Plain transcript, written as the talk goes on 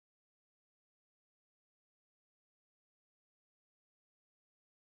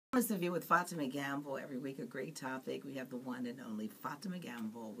Honest Review with Faatimah Gamble. Every week a great topic. We have the one and only Faatimah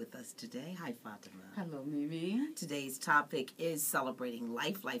Gamble with us today. Hi, Faatimah. Hello, Mimi. Today's topic is celebrating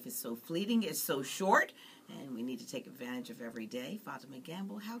life. Life is so fleeting, it's so short, and we need to take advantage of every day. Faatimah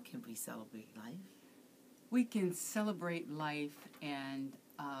Gamble, how can we celebrate life? We can celebrate life and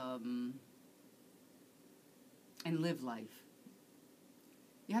live life.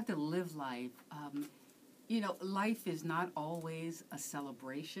 You have to live life. Life is not always a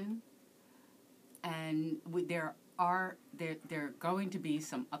celebration, and there are going to be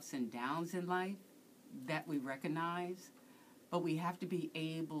some ups and downs in life that we recognize, but we have to be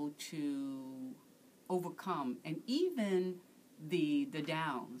able to overcome, and even the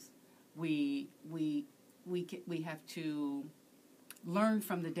downs. We have to learn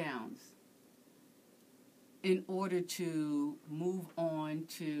from the downs in order to move on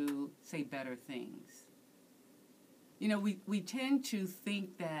to, say, better things. We tend to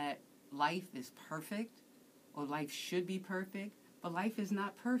think that life is perfect or life should be perfect, but life is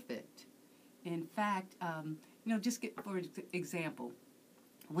not perfect. In fact, for example,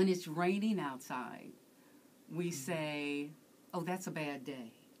 when it's raining outside, we say, oh, that's a bad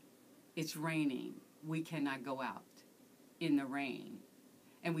day. It's raining. We cannot go out in the rain.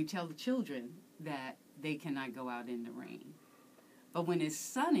 And we tell the children that they cannot go out in the rain. But when it's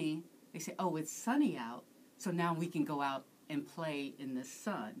sunny, they say, oh, it's sunny out. So now we can go out and play in the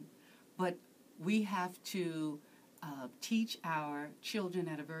sun. But we have to teach our children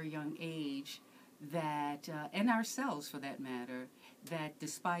at a very young age that, and ourselves for that matter, that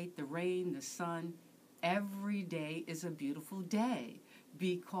despite the rain, the sun, every day is a beautiful day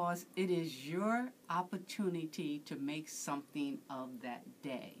because it is your opportunity to make something of that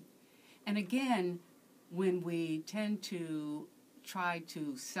day. And again, when we tend to try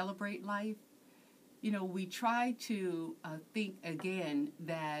to celebrate life, we try to think again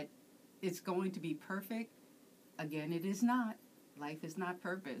that it's going to be perfect. Again, it is not. Life is not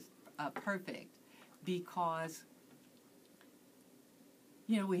perfect because,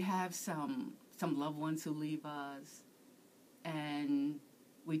 we have some loved ones who leave us, and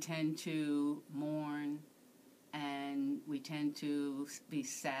we tend to mourn, and we tend to be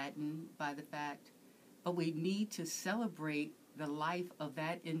saddened by the fact. But we need to celebrate the life of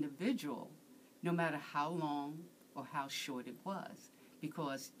that individual, no matter how long or how short it was,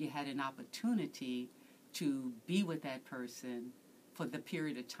 because you had an opportunity to be with that person for the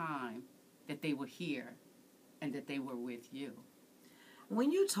period of time that they were here and that they were with you.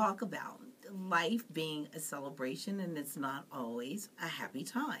 When you talk about life being a celebration, and it's not always a happy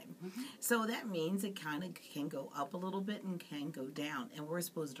time. Mm-hmm. So that means it kind of can go up a little bit and can go down, and we're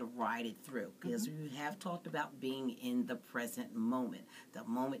supposed to ride it through because we have talked about being in the present moment. The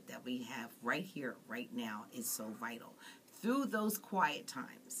moment that we have right here, right now is so vital. Through those quiet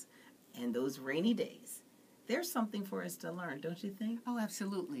times and those rainy days, there's something for us to learn, don't you think? Oh,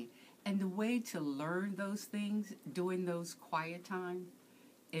 absolutely. And the way to learn those things during those quiet times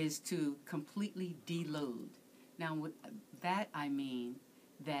is to completely deload. Now, with that I mean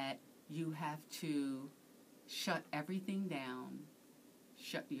that you have to shut everything down,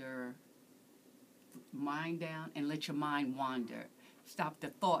 shut your mind down, and let your mind wander. Stop the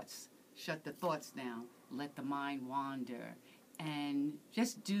thoughts, shut the thoughts down, let the mind wander, and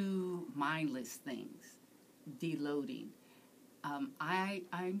just do mindless things, deloading.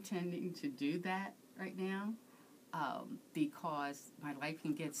 I'm tending to do that right now. Because my life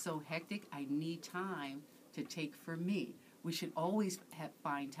can get so hectic, I need time to take for me. We should always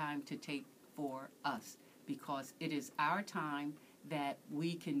find time to take for us because it is our time that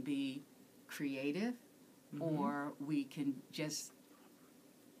we can be creative, or we can just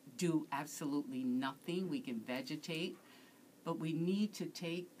do absolutely nothing. We can vegetate, but we need to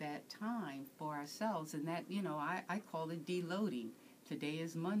take that time for ourselves, and that, I call it deloading. Today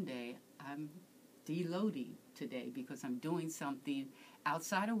is Monday. I'm deloading today because I'm doing something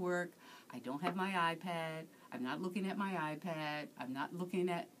outside of work. I don't have my iPad. I'm not looking at my iPad. I'm not looking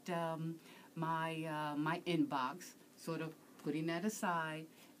at my inbox, sort of putting that aside.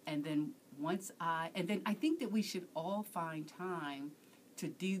 And then I think that we should all find time to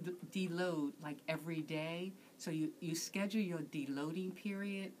deload like every day. So you schedule your deloading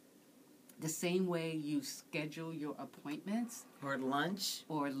period the same way you schedule your appointments. Or lunch,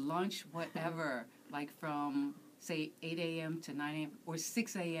 whatever. Like from, say, 8 a.m. to 9 a.m. or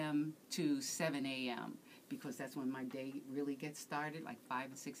 6 a.m. to 7 a.m. because that's when my day really gets started, like 5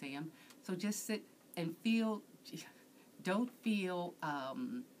 and 6 a.m. So just sit and don't feel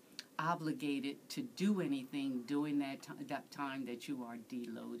obligated to do anything during that time that you are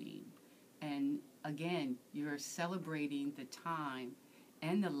deloading. And again, you're celebrating the time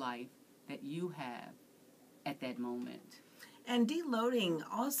and the life that you have at that moment. And deloading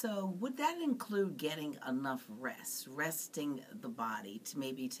also, would that include getting enough rest, resting the body, to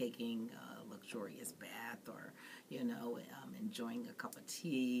maybe taking a luxurious bath, or, enjoying a cup of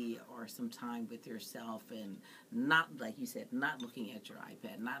tea or some time with yourself, and not, like you said, not looking at your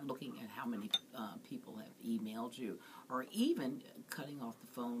iPad, not looking at how many people have emailed you, or even cutting off the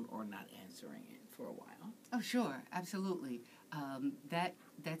phone or not answering it for a while? Oh, sure, absolutely. That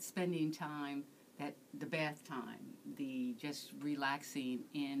spending time, the bath time, the just relaxing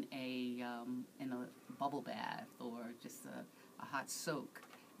in a bubble bath or just a hot soak,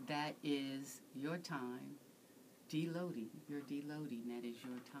 that is your time deloading. You're deloading. That is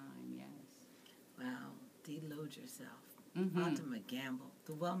your time. Yes. Wow. Deload yourself. Mm-hmm. Faatimah Gamble,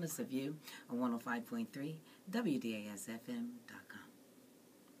 The Wellness of You, on 105.3 WDASFM.com.